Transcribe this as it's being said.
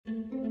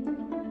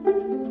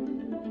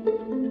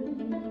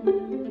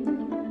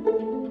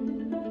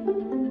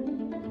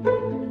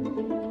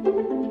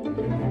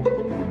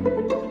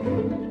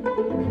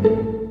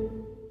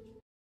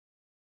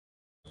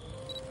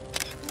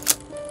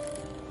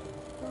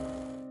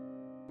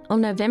On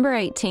November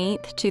 18,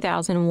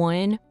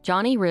 2001,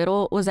 Johnny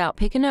Riddle was out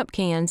picking up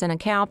cans in a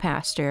cow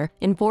pasture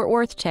in Fort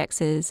Worth,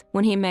 Texas,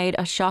 when he made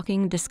a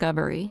shocking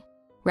discovery.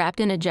 Wrapped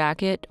in a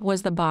jacket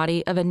was the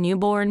body of a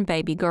newborn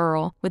baby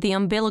girl with the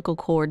umbilical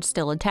cord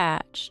still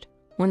attached.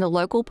 When the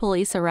local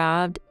police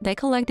arrived, they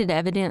collected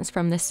evidence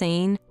from the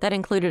scene that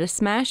included a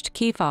smashed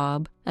key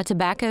fob, a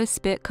tobacco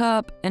spit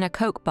cup, and a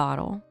Coke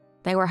bottle.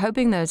 They were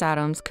hoping those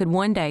items could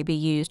one day be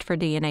used for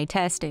DNA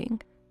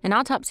testing. An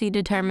autopsy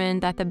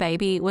determined that the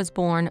baby was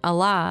born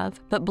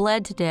alive, but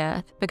bled to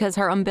death because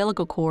her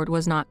umbilical cord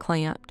was not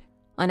clamped.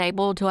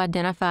 Unable to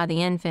identify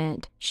the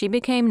infant, she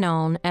became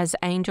known as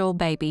Angel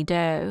Baby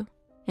Doe.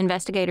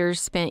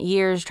 Investigators spent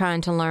years trying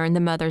to learn the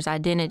mother's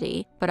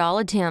identity, but all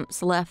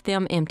attempts left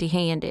them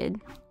empty-handed.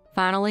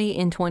 Finally,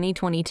 in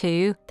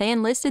 2022, they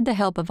enlisted the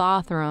help of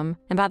Othram,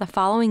 and by the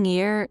following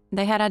year,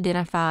 they had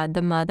identified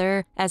the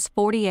mother as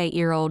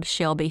 48-year-old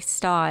Shelby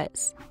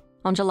Stotts.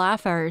 On July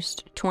 1,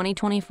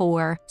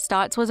 2024,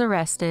 Stotts was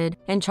arrested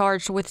and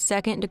charged with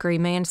second-degree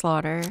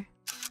manslaughter.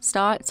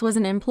 Stotts was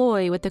an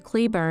employee with the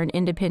Cleburne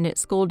Independent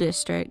School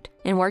District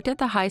and worked at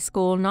the high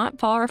school not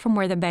far from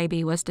where the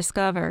baby was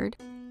discovered.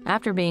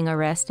 After being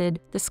arrested,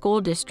 the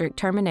school district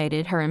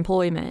terminated her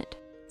employment.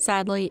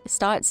 Sadly,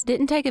 Stotts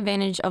didn't take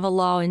advantage of a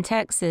law in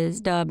Texas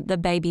dubbed the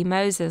Baby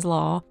Moses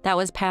Law that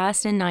was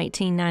passed in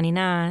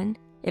 1999.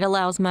 It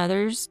allows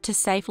mothers to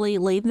safely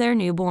leave their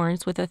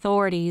newborns with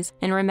authorities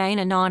and remain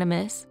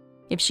anonymous.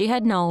 If she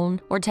had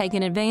known or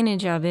taken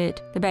advantage of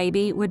it, the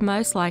baby would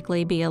most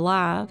likely be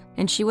alive,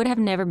 and she would have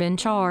never been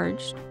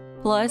charged.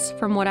 Plus,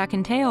 from what I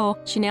can tell,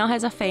 she now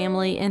has a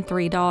family and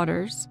 3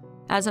 daughters.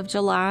 As of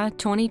July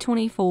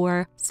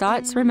 2024,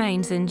 Stotts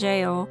remains in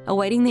jail,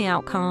 awaiting the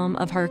outcome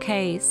of her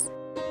case.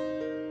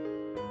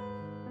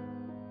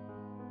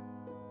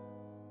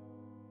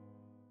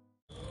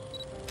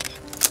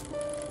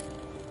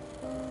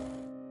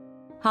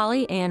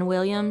 Holly Ann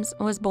Williams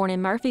was born in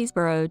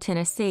Murfreesboro,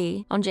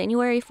 Tennessee, on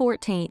January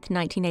 14,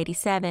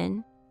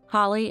 1987.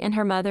 Holly and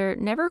her mother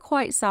never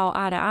quite saw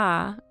eye to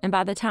eye, and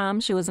by the time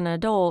she was an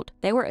adult,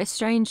 they were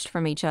estranged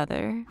from each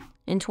other.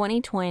 In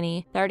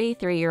 2020,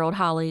 33-year-old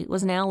Holly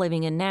was now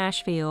living in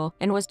Nashville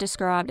and was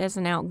described as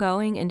an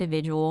outgoing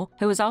individual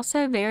who was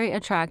also very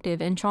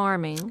attractive and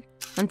charming.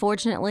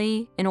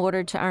 Unfortunately, in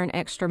order to earn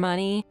extra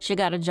money, she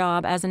got a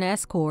job as an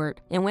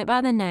escort and went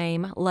by the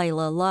name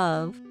Layla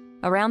Love.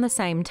 Around the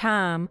same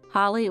time,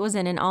 Holly was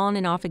in an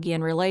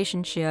on-and-off-again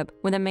relationship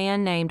with a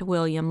man named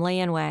William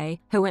Lanway,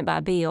 who went by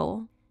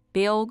Bill.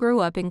 Bill grew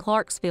up in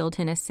Clarksville,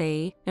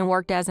 Tennessee, and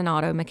worked as an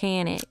auto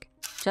mechanic.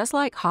 Just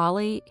like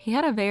Holly, he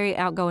had a very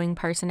outgoing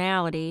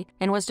personality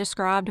and was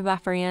described by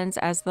friends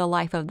as the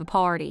life of the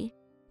party.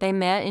 They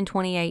met in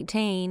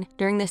 2018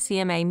 during the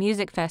CMA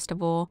Music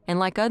Festival, and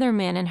like other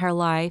men in her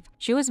life,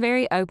 she was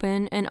very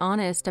open and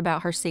honest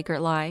about her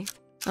secret life.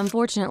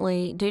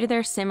 Unfortunately, due to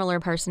their similar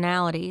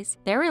personalities,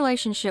 their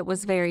relationship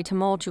was very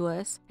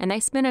tumultuous, and they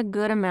spent a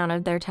good amount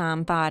of their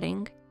time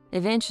fighting.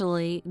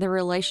 Eventually, the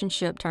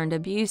relationship turned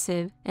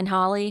abusive, and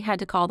Holly had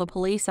to call the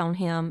police on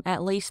him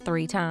at least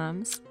 3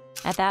 times.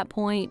 At that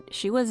point,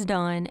 she was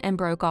done and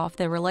broke off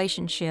the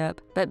relationship,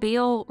 but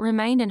Bill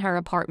remained in her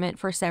apartment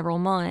for several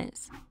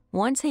months.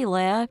 Once he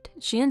left,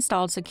 she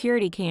installed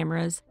security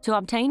cameras to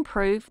obtain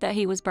proof that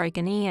he was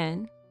breaking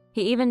in.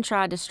 He even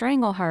tried to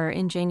strangle her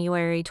in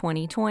January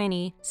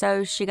 2020,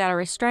 so she got a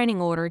restraining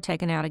order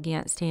taken out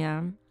against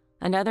him.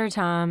 Another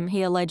time,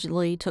 he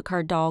allegedly took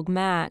her dog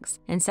Max,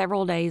 and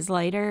several days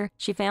later,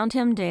 she found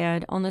him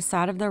dead on the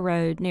side of the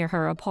road near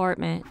her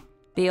apartment.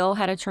 Bill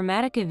had a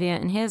traumatic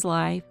event in his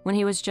life when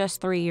he was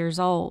just 3 years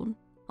old.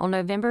 On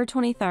November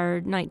 23,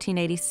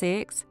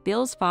 1986,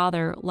 Bill's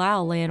father,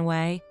 Lyle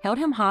Lanway, held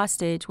him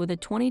hostage with a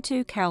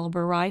 .22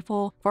 caliber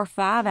rifle for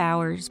 5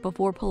 hours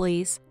before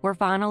police were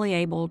finally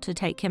able to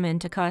take him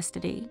into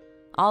custody.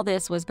 All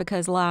this was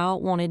because Lyle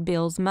wanted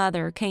Bill's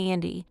mother,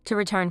 Candy, to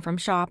return from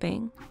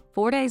shopping.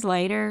 4 days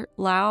later,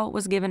 Lyle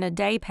was given a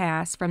day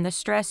pass from the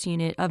stress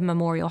unit of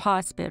Memorial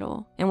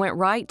Hospital and went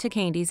right to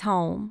Candy's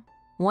home.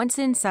 Once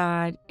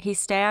inside, he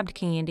stabbed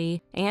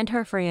Candy and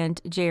her friend,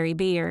 Jerry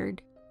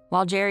Beard.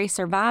 While Jerry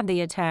survived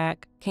the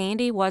attack,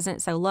 Candy wasn't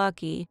so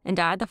lucky and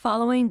died the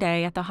following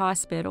day at the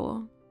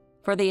hospital.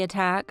 For the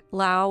attack,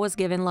 Lyle was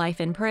given life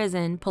in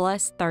prison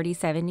plus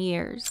 37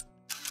 years.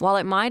 While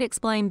it might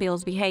explain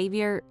Bill's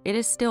behavior, it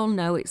is still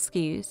no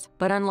excuse,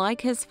 but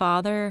unlike his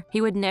father, he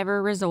would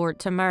never resort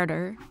to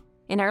murder.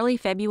 In early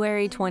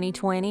February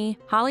 2020,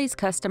 Holly's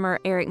customer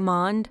Eric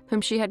Mond,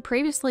 whom she had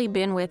previously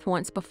been with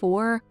once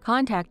before,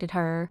 contacted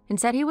her and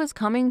said he was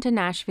coming to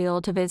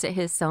Nashville to visit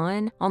his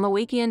son on the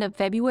weekend of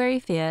February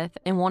 5th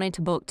and wanted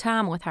to book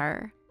time with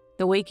her.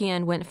 The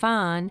weekend went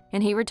fine,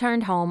 and he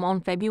returned home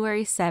on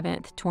February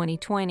 7th,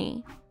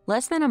 2020.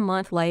 Less than a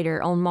month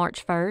later, on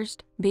March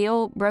 1st,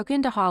 Bill broke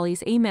into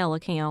Holly's email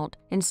account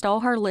and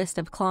stole her list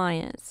of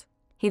clients.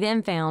 He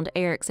then found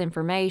Eric's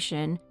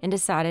information and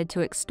decided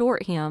to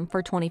extort him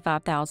for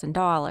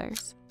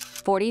 $25,000.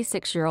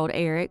 46-year-old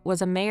Eric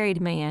was a married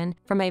man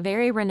from a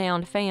very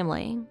renowned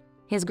family.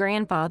 His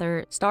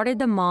grandfather started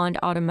the Mond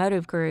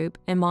Automotive Group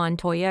and Mond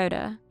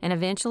Toyota, and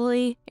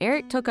eventually,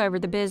 Eric took over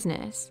the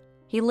business.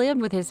 He lived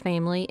with his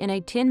family in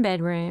a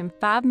 10-bedroom,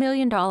 $5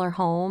 million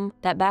home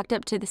that backed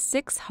up to the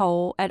 6th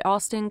hole at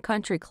Austin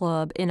Country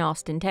Club in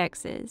Austin,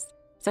 Texas.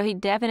 So he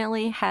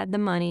definitely had the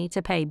money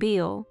to pay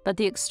Bill, but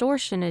the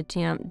extortion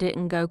attempt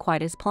didn't go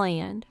quite as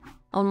planned.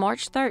 On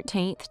March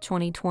 13,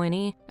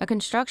 2020, a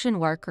construction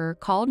worker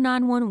called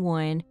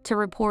 911 to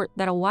report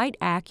that a white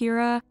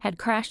Acura had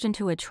crashed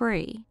into a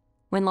tree.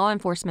 When law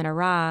enforcement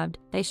arrived,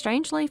 they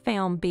strangely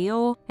found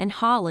Bill and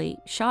Holly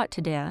shot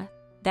to death.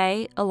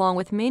 They, along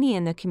with many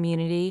in the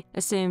community,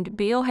 assumed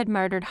Bill had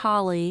murdered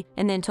Holly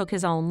and then took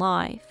his own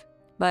life.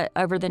 But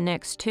over the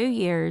next 2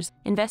 years,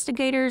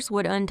 investigators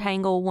would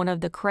untangle one of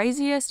the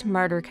craziest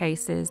murder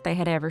cases they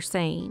had ever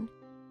seen.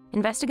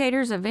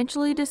 Investigators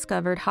eventually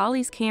discovered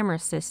Holly's camera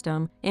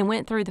system and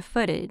went through the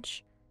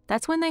footage.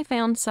 That's when they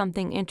found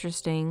something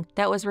interesting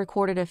that was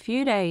recorded a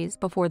few days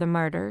before the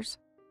murders.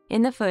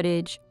 In the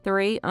footage,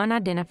 3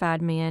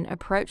 unidentified men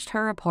approached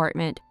her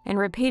apartment and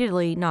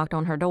repeatedly knocked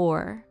on her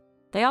door.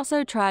 They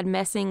also tried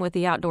messing with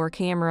the outdoor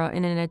camera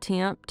in an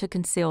attempt to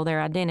conceal their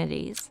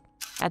identities.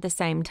 At the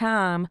same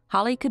time,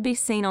 Holly could be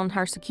seen on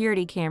her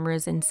security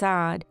cameras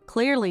inside,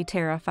 clearly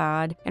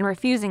terrified and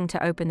refusing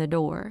to open the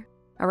door.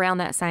 Around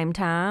that same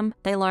time,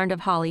 they learned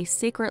of Holly's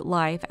secret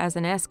life as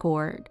an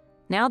escort.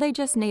 Now they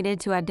just needed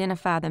to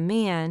identify the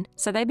men,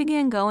 so they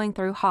began going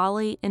through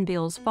Holly and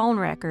Bill's phone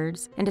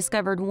records and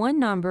discovered one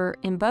number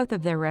in both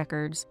of their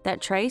records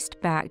that traced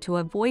back to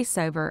a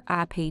voice-over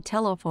IP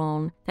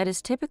telephone that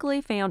is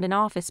typically found in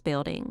office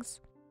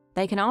buildings.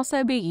 They can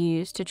also be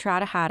used to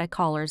try to hide a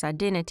caller's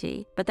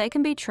identity, but they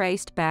can be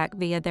traced back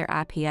via their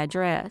IP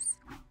address.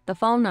 The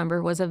phone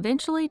number was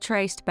eventually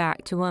traced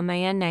back to a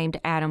man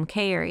named Adam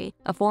Carey,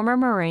 a former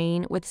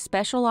Marine with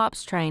special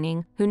ops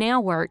training who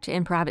now worked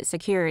in private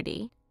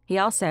security. He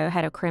also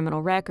had a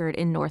criminal record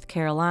in North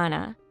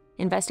Carolina.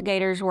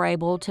 Investigators were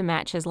able to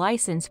match his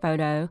license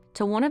photo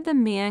to one of the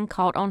men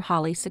caught on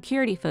Holly's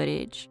security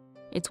footage.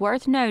 It's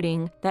worth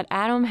noting that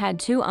Adam had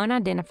 2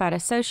 unidentified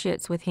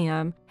associates with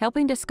him,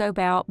 helping to scope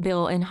out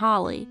Bill and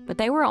Holly, but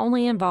they were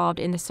only involved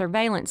in the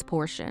surveillance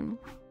portion.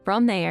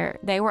 From there,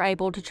 they were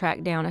able to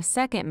track down a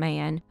second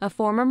man, a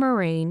former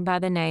Marine by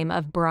the name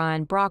of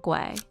Brian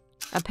Brockway.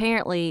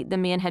 Apparently, the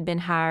men had been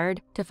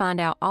hired to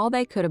find out all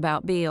they could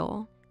about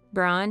Bill.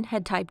 Brian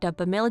had typed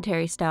up a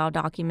military-style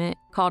document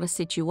called a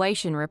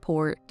situation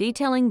report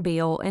detailing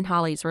Bill and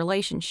Holly's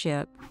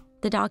relationship.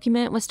 The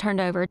document was turned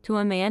over to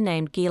a man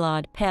named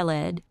Gilad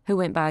Peled, who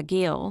went by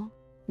Gil.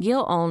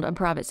 Gil owned a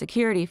private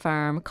security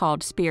firm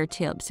called Spear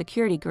Tip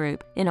Security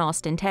Group in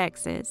Austin,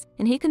 Texas,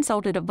 and he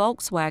consulted a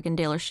Volkswagen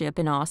dealership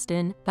in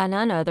Austin by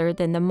none other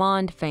than the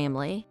Mond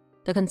family.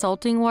 The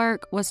consulting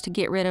work was to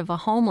get rid of a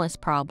homeless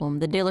problem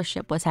the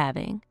dealership was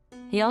having.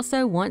 He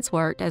also once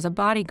worked as a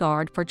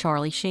bodyguard for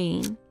Charlie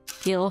Sheen.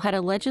 Gil had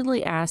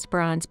allegedly asked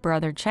Brian's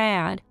brother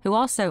Chad, who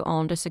also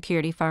owned a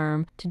security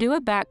firm, to do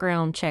a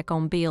background check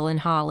on Bill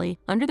and Holly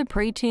under the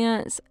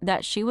pretense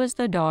that she was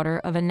the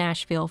daughter of a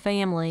Nashville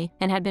family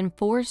and had been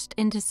forced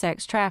into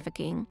sex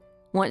trafficking.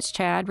 Once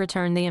Chad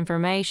returned the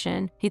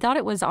information, he thought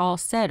it was all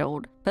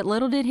settled, but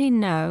little did he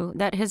know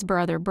that his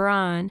brother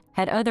Brian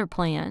had other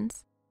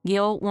plans.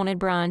 Gil wanted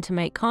Brian to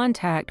make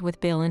contact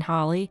with Bill and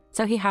Holly,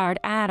 so he hired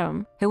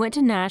Adam, who went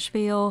to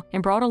Nashville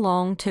and brought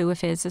along 2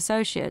 of his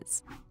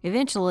associates.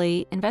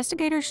 Eventually,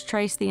 investigators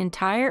traced the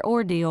entire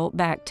ordeal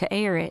back to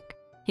Eric.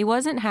 He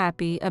wasn't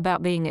happy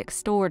about being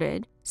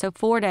extorted, so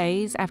 4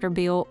 days after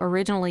Bill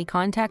originally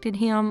contacted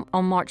him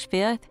on March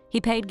 5th,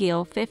 he paid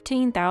Gil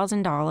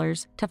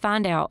 $15,000 to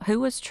find out who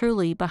was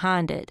truly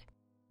behind it.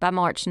 By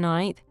March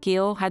 9th,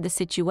 Gil had the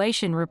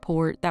situation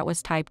report that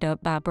was typed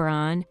up by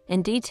Brian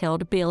and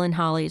detailed Bill and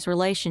Holly's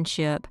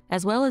relationship,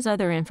 as well as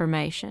other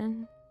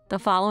information. The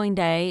following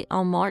day,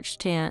 on March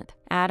 10th,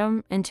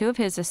 Adam and 2 of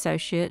his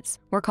associates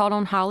were caught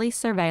on Holly's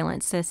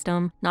surveillance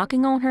system,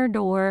 knocking on her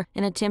door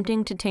and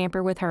attempting to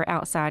tamper with her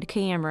outside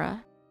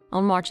camera.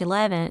 On March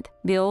 11th,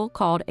 Bill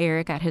called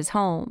Eric at his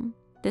home.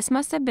 This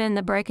must have been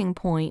the breaking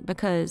point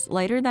because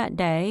later that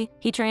day,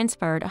 he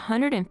transferred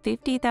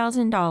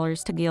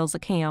 $150,000 to Gil's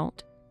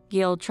account.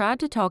 Gil tried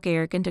to talk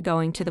Eric into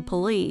going to the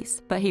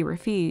police, but he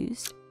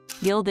refused.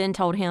 Gil then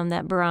told him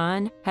that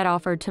Brian had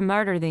offered to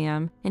murder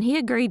them, and he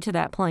agreed to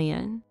that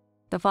plan.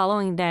 The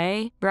following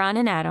day, Brian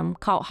and Adam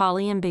caught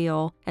Holly and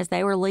Bill as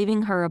they were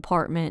leaving her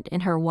apartment in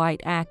her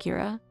white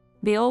Acura.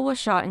 Bill was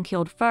shot and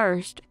killed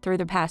first through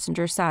the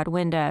passenger side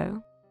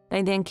window.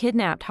 They then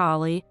kidnapped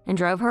Holly and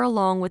drove her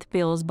along with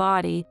Bill's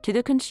body to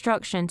the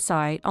construction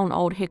site on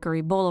Old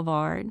Hickory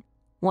Boulevard.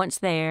 Once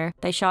there,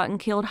 they shot and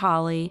killed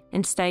Holly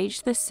and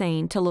staged the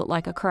scene to look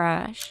like a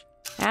crash.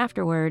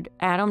 Afterward,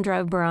 Adam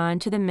drove Brian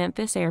to the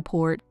Memphis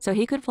airport so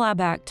he could fly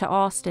back to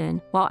Austin,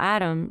 while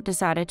Adam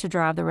decided to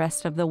drive the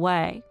rest of the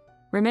way.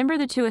 Remember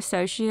the 2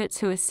 associates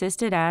who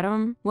assisted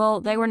Adam? Well,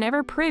 they were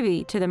never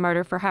privy to the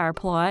murder-for-hire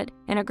plot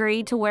and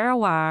agreed to wear a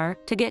wire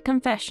to get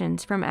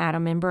confessions from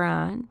Adam and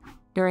Brian.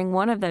 During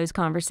one of those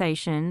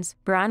conversations,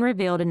 Brian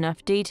revealed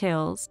enough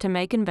details to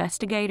make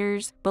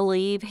investigators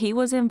believe he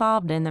was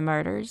involved in the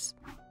murders.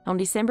 On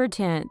December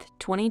 10,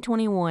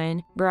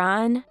 2021,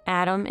 Brian,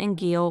 Adam, and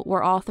Gil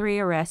were all three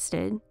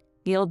arrested.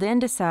 Gil then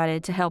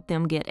decided to help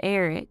them get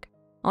Eric.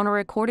 On a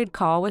recorded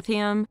call with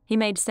him, he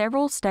made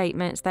several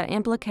statements that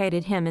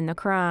implicated him in the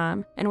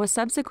crime and was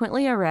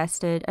subsequently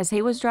arrested as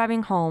he was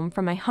driving home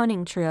from a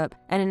hunting trip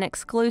at an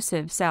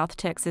exclusive South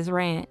Texas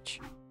ranch.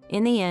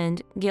 In the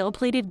end, Gil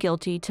pleaded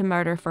guilty to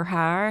murder for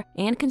hire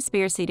and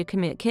conspiracy to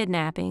commit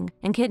kidnapping,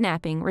 and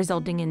kidnapping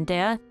resulting in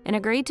death, and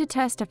agreed to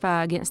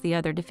testify against the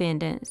other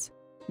defendants.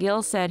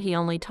 Gil said he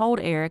only told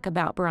Eric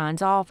about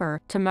Brian's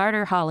offer to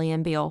murder Holly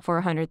and Bill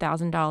for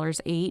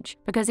 $100,000 each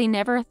because he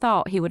never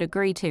thought he would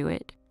agree to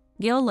it.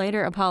 Gil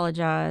later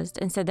apologized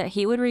and said that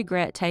he would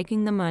regret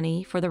taking the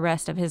money for the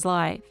rest of his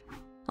life.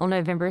 On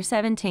November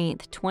 17,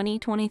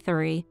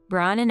 2023,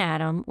 Brian and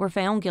Adam were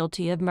found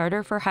guilty of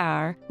murder for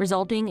hire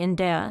resulting in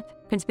death,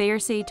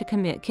 conspiracy to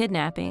commit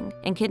kidnapping,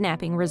 and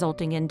kidnapping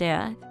resulting in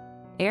death.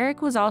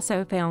 Eric was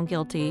also found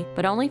guilty,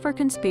 but only for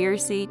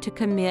conspiracy to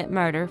commit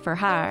murder for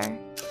hire.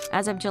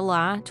 As of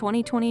July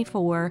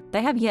 2024,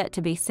 they have yet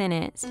to be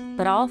sentenced,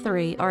 but all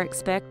three are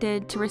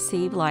expected to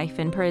receive life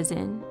in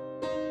prison.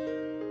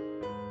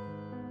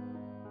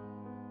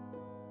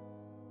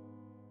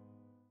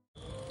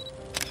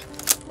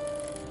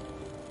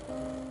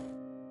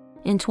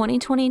 In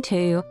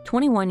 2022,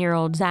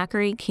 21-year-old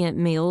Zachary Kent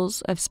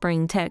Mills of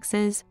Spring,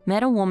 Texas,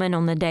 met a woman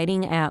on the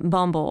dating app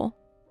Bumble.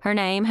 Her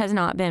name has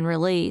not been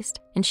released,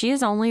 and she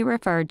is only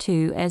referred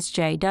to as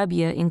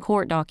JW in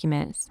court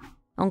documents.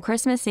 On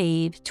Christmas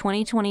Eve,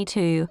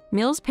 2022,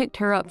 Mills picked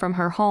her up from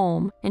her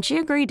home, and she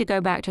agreed to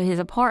go back to his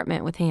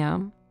apartment with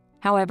him.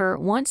 However,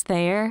 once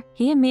there,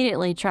 he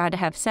immediately tried to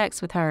have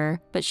sex with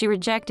her, but she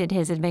rejected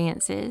his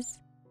advances.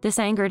 This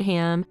angered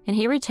him, and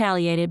he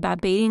retaliated by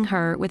beating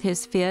her with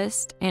his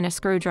fist and a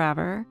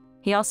screwdriver.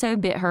 He also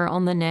bit her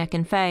on the neck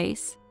and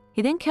face.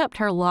 He then kept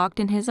her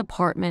locked in his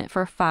apartment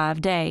for 5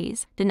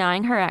 days,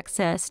 denying her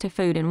access to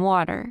food and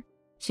water.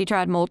 She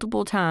tried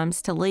multiple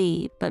times to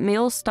leave, but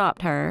Mills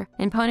stopped her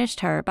and punished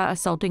her by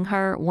assaulting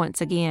her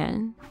once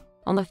again.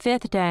 On the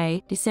 5th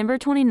day, December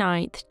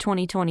 29,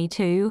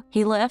 2022,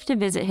 he left to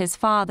visit his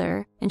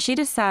father, and she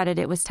decided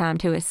it was time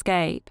to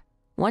escape.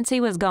 Once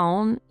he was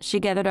gone, she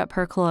gathered up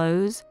her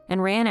clothes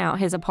and ran out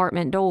his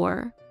apartment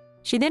door.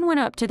 She then went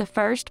up to the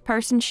first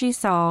person she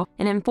saw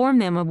and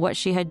informed them of what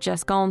she had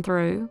just gone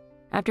through.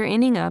 After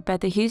ending up at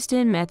the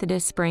Houston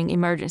Methodist Spring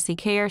Emergency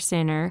Care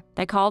Center,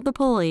 they called the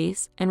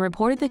police and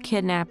reported the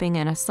kidnapping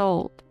and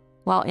assault.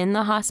 While in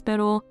the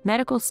hospital,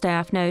 medical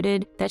staff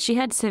noted that she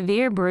had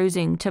severe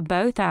bruising to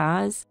both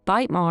eyes,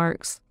 bite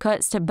marks,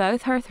 cuts to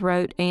both her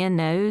throat and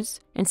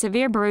nose, and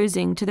severe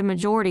bruising to the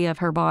majority of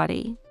her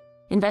body.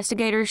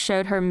 Investigators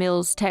showed her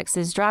Mills'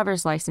 Texas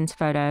driver's license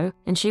photo,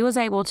 and she was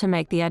able to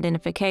make the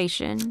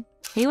identification.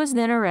 He was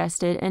then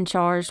arrested and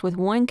charged with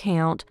 1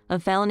 count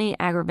of felony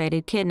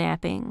aggravated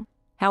kidnapping.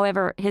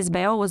 However, his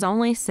bail was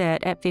only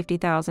set at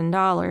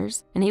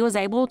 $50,000, and he was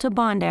able to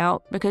bond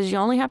out because you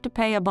only have to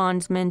pay a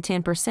bondsman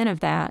 10% of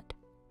that.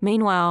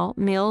 Meanwhile,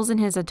 Mills and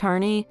his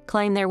attorney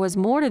claimed there was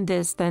more to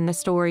this than the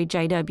story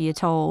JW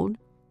told.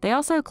 They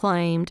also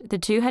claimed the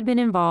two had been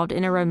involved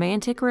in a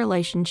romantic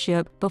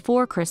relationship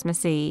before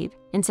Christmas Eve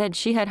and said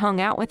she had hung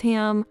out with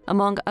him,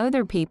 among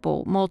other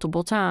people,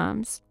 multiple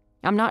times.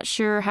 I'm not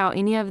sure how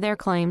any of their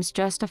claims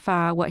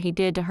justify what he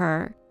did to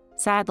her.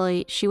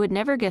 Sadly, she would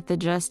never get the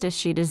justice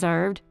she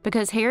deserved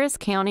because Harris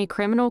County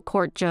Criminal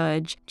Court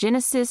Judge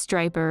Genesis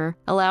Draper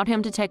allowed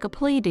him to take a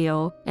plea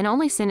deal and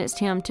only sentenced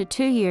him to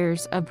 2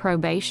 years of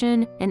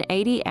probation and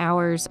 80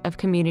 hours of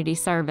community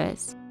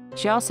service.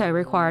 She also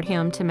required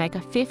him to make a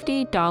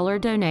 $50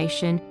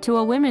 donation to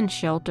a women's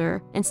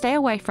shelter and stay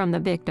away from the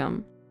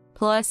victim.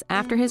 Plus,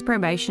 after his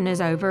probation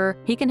is over,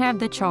 he can have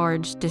the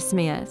charge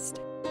dismissed.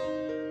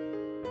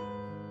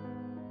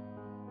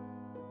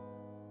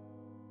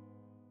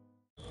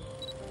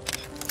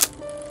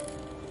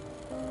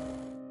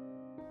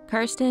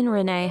 Kirsten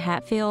Renee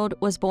Hatfield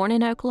was born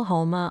in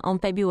Oklahoma on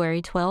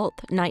February 12,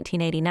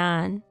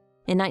 1989.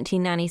 In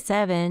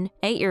 1997,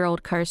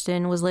 8-year-old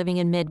Kirsten was living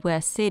in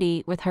Midwest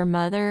City with her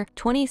mother,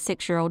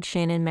 26-year-old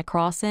Shannon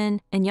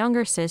McCrossan, and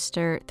younger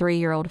sister,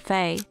 3-year-old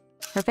Faye.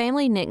 Her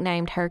family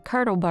nicknamed her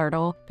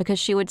Kirtle because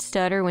she would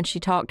stutter when she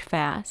talked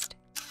fast.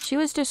 She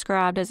was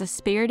described as a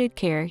spirited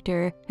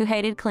character who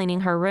hated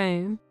cleaning her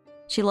room.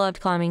 She loved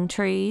climbing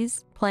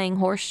trees, playing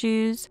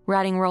horseshoes,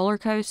 riding roller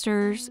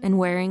coasters, and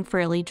wearing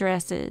frilly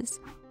dresses.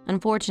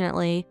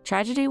 Unfortunately,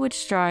 tragedy would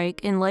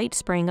strike in late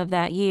spring of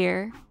that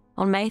year.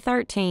 On May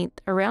 13th,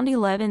 around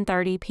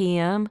 11:30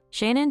 p.m.,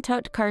 Shannon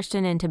tucked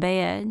Kirsten into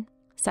bed.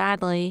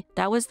 Sadly,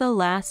 that was the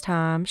last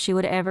time she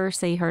would ever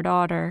see her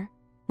daughter.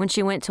 When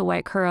she went to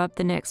wake her up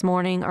the next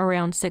morning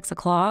around 6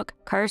 o'clock,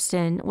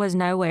 Kirsten was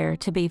nowhere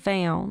to be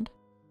found.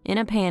 In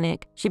a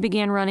panic, she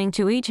began running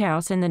to each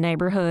house in the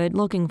neighborhood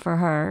looking for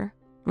her.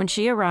 When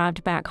she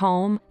arrived back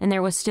home and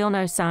there was still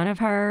no sign of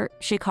her,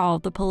 she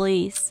called the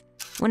police.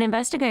 When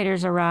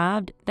investigators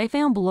arrived, they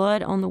found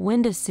blood on the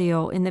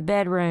windowsill in the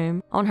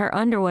bedroom, on her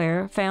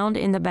underwear found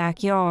in the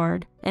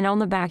backyard, and on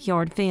the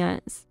backyard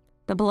fence.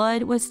 The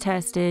blood was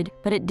tested,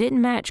 but it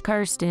didn't match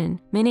Kirsten,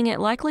 meaning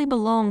it likely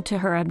belonged to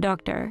her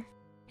abductor.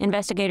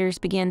 Investigators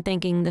began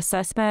thinking the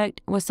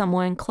suspect was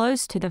someone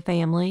close to the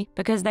family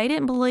because they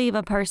didn't believe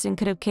a person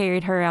could have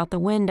carried her out the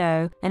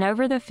window and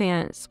over the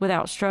fence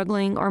without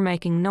struggling or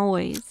making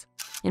noise.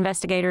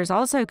 Investigators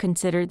also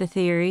considered the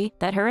theory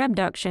that her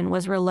abduction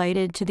was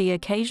related to the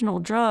occasional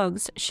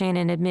drugs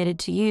Shannon admitted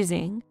to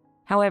using.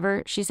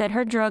 However, she said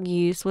her drug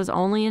use was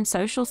only in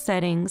social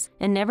settings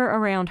and never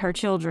around her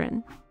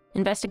children.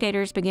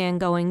 Investigators began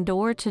going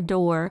door to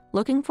door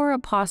looking for a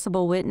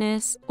possible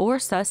witness or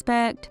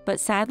suspect, but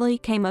sadly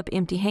came up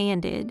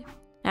empty-handed.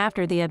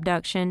 After the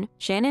abduction,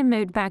 Shannon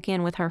moved back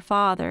in with her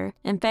father,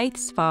 and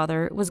Faith's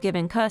father was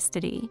given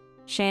custody.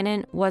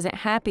 Shannon wasn't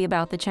happy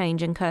about the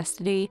change in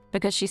custody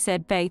because she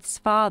said Faith's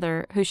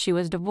father, who she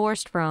was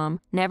divorced from,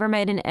 never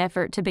made an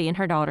effort to be in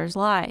her daughter's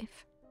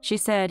life. She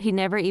said he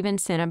never even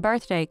sent a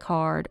birthday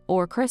card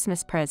or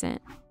Christmas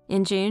present.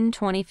 In June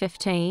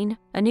 2015,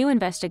 a new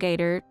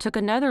investigator took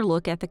another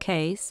look at the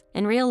case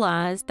and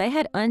realized they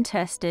had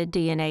untested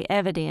DNA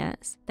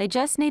evidence. They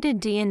just needed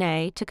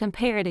DNA to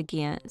compare it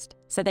against,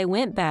 so they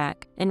went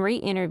back and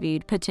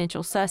re-interviewed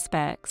potential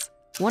suspects.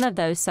 One of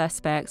those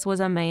suspects was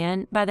a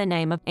man by the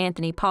name of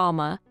Anthony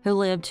Palma, who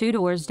lived 2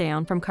 doors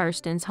down from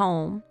Kirsten's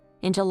home.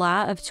 In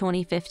July of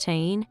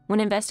 2015, when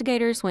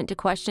investigators went to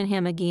question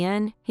him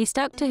again, he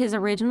stuck to his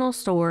original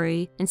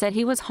story and said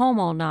he was home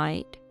all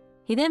night.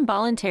 He then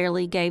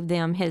voluntarily gave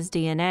them his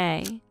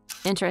DNA.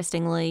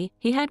 Interestingly,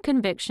 he had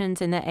convictions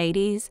in the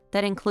 80s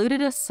that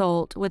included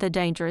assault with a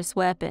dangerous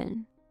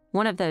weapon.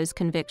 One of those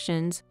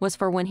convictions was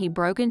for when he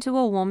broke into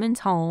a woman's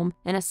home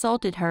and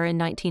assaulted her in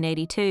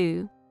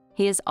 1982.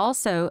 He is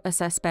also a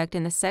suspect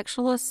in the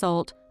sexual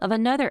assault of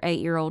another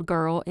 8-year-old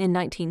girl in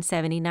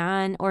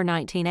 1979 or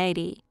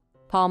 1980.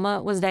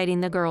 Palma was dating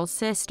the girl's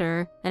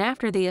sister, and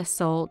after the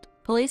assault,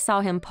 police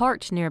saw him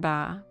parked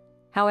nearby.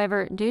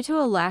 However, due to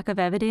a lack of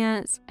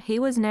evidence, he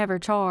was never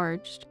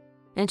charged.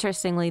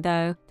 Interestingly,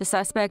 though, the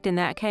suspect in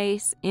that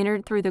case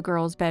entered through the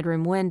girl's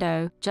bedroom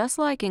window, just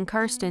like in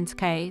Kirsten's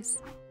case.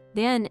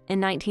 Then, in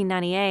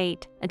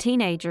 1998, a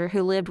teenager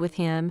who lived with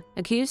him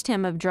accused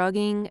him of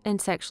drugging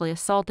and sexually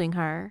assaulting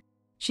her.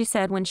 She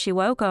said when she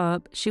woke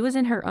up, she was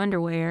in her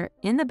underwear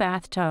in the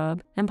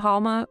bathtub and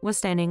Palma was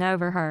standing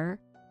over her.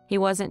 He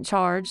wasn't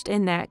charged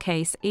in that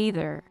case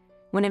either.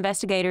 When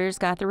investigators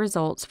got the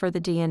results for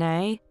the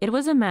DNA, it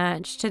was a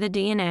match to the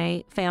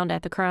DNA found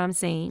at the crime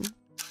scene.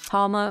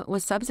 Palma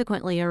was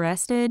subsequently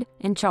arrested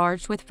and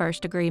charged with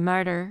first-degree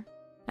murder.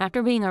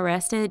 After being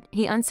arrested,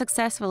 he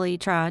unsuccessfully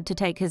tried to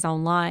take his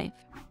own life.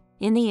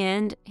 In the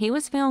end, he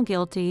was found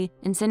guilty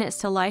and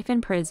sentenced to life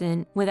in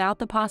prison without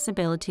the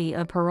possibility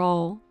of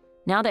parole.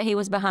 Now that he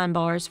was behind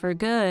bars for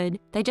good,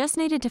 they just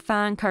needed to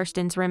find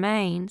Kirsten's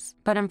remains,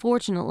 but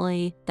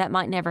unfortunately, that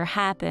might never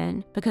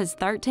happen because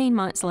 13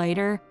 months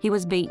later, he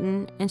was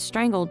beaten and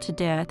strangled to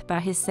death by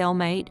his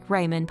cellmate,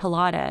 Raymond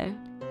Pilato.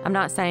 I'm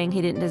not saying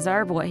he didn't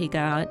deserve what he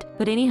got,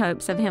 but any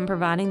hopes of him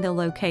providing the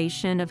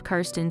location of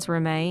Kirsten's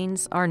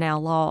remains are now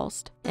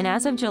lost, and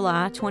as of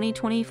July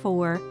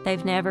 2024,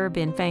 they've never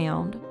been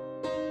found.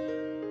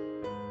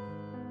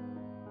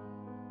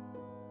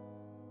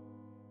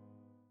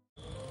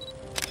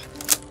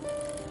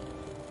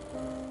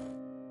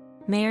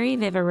 Mary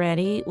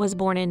Viverette was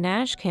born in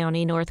Nash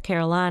County, North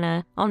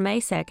Carolina on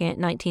May 2,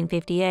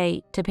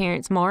 1958, to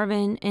parents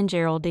Marvin and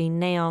Geraldine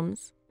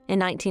Nelms. In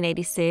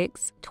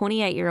 1986,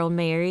 28-year-old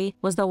Mary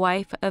was the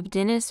wife of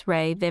Dennis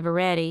Ray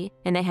Viverette,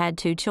 and they had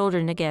 2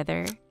 children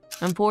together.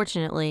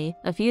 Unfortunately,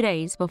 a few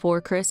days before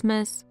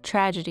Christmas,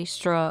 tragedy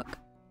struck.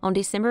 On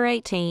December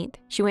 18th,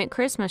 she went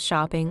Christmas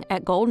shopping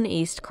at Golden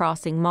East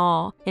Crossing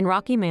Mall in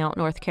Rocky Mount,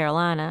 North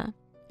Carolina.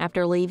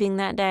 After leaving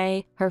that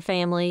day, her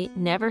family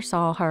never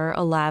saw her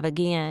alive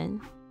again.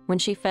 When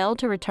she failed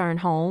to return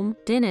home,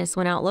 Dennis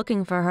went out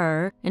looking for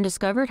her and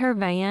discovered her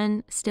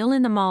van still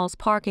in the mall's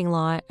parking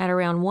lot at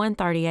around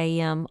 1:30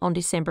 a.m. on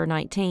December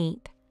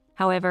 19th.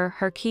 However,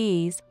 her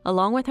keys,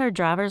 along with her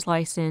driver's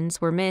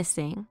license, were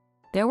missing.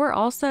 There were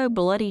also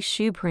bloody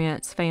shoe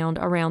prints found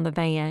around the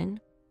van.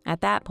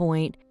 At that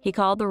point, he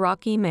called the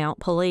Rocky Mount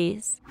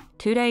police.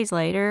 2 days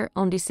later,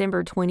 on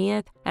December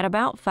 20th, at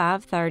about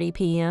 5:30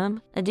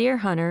 p.m., a deer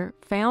hunter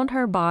found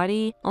her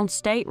body on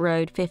State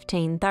Road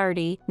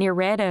 1530 near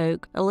Red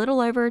Oak, a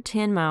little over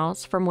 10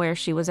 miles from where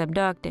she was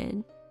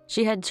abducted.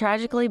 She had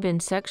tragically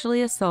been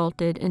sexually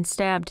assaulted and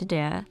stabbed to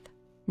death.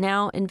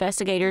 Now,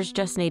 investigators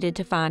just needed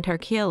to find her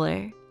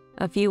killer.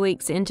 A few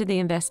weeks into the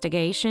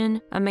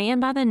investigation, a man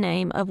by the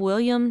name of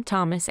William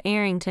Thomas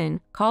Arrington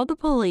called the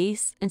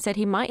police and said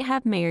he might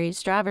have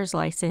Mary's driver's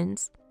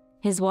license.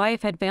 His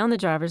wife had found the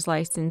driver's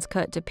license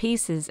cut to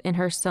pieces in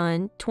her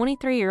son,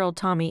 23-year-old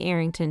Tommy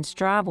Arrington's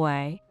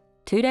driveway.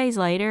 2 days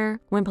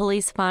later, when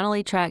police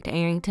finally tracked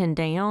Arrington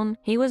down,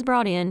 he was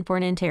brought in for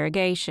an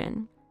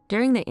interrogation.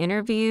 During the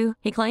interview,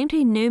 he claimed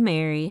he knew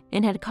Mary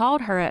and had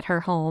called her at her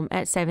home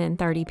at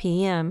 7:30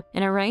 p.m.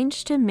 and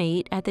arranged to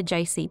meet at the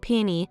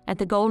JCPenney at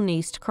the Golden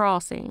East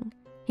Crossing.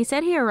 He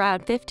said he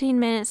arrived 15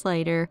 minutes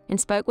later and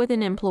spoke with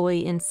an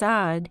employee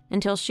inside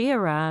until she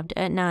arrived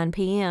at 9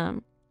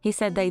 p.m. He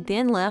said they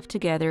then left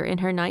together in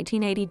her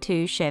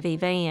 1982 Chevy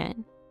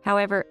van.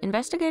 However,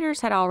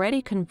 investigators had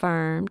already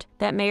confirmed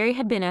that Mary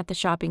had been at the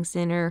shopping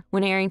center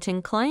when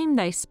Arrington claimed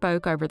they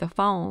spoke over the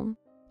phone.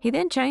 He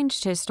then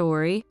changed his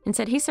story and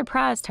said he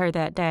surprised her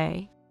that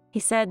day. He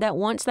said that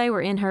once they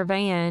were in her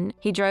van,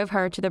 he drove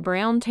her to the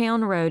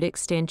Browntown Road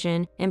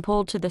extension and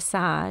pulled to the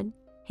side.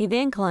 He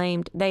then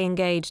claimed they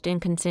engaged in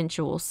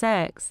consensual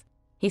sex.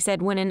 He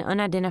said when an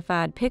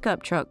unidentified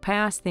pickup truck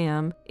passed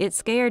them, it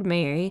scared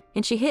Mary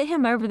and she hit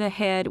him over the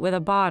head with a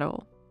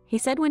bottle. He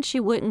said when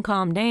she wouldn't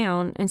calm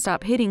down and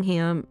stop hitting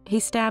him, he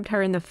stabbed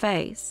her in the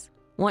face.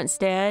 Once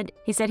dead,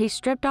 he said he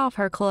stripped off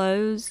her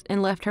clothes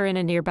and left her in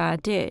a nearby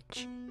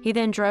ditch. He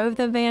then drove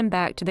the van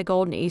back to the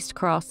Golden East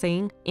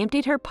Crossing,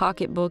 emptied her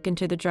pocketbook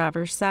into the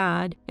driver's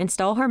side, and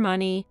stole her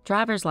money,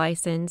 driver's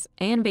license,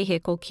 and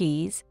vehicle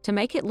keys to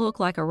make it look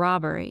like a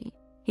robbery.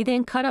 He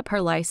then cut up her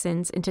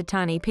license into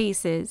tiny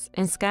pieces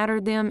and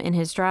scattered them in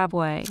his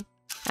driveway.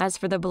 As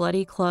for the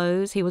bloody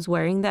clothes he was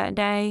wearing that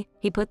day,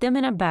 he put them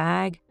in a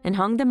bag and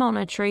hung them on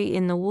a tree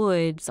in the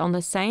woods on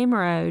the same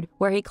road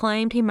where he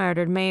claimed he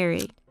murdered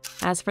Mary.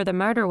 As for the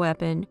murder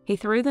weapon, he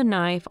threw the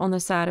knife on the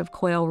side of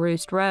Quail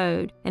Roost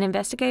Road, and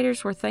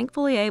investigators were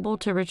thankfully able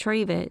to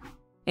retrieve it.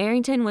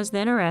 Arrington was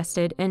then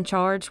arrested and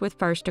charged with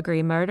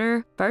first-degree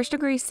murder,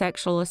 first-degree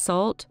sexual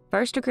assault,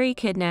 first-degree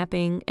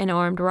kidnapping, and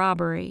armed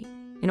robbery.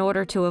 In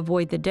order to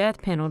avoid the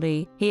death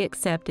penalty, he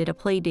accepted a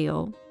plea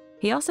deal.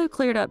 He also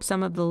cleared up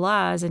some of the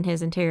lies in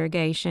his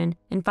interrogation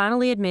and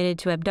finally admitted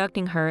to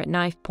abducting her at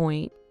knife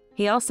point.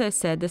 He also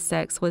said the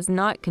sex was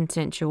not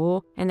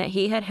consensual and that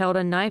he had held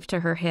a knife to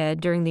her head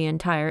during the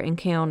entire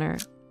encounter.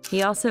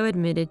 He also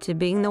admitted to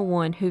being the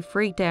one who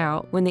freaked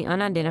out when the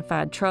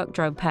unidentified truck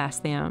drove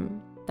past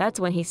them. That's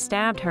when he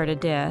stabbed her to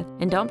death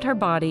and dumped her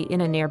body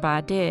in a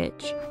nearby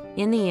ditch.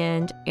 In the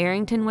end,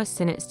 Arrington was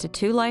sentenced to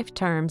 2 life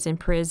terms in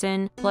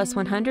prison plus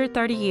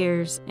 130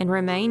 years and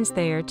remains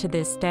there to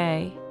this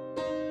day.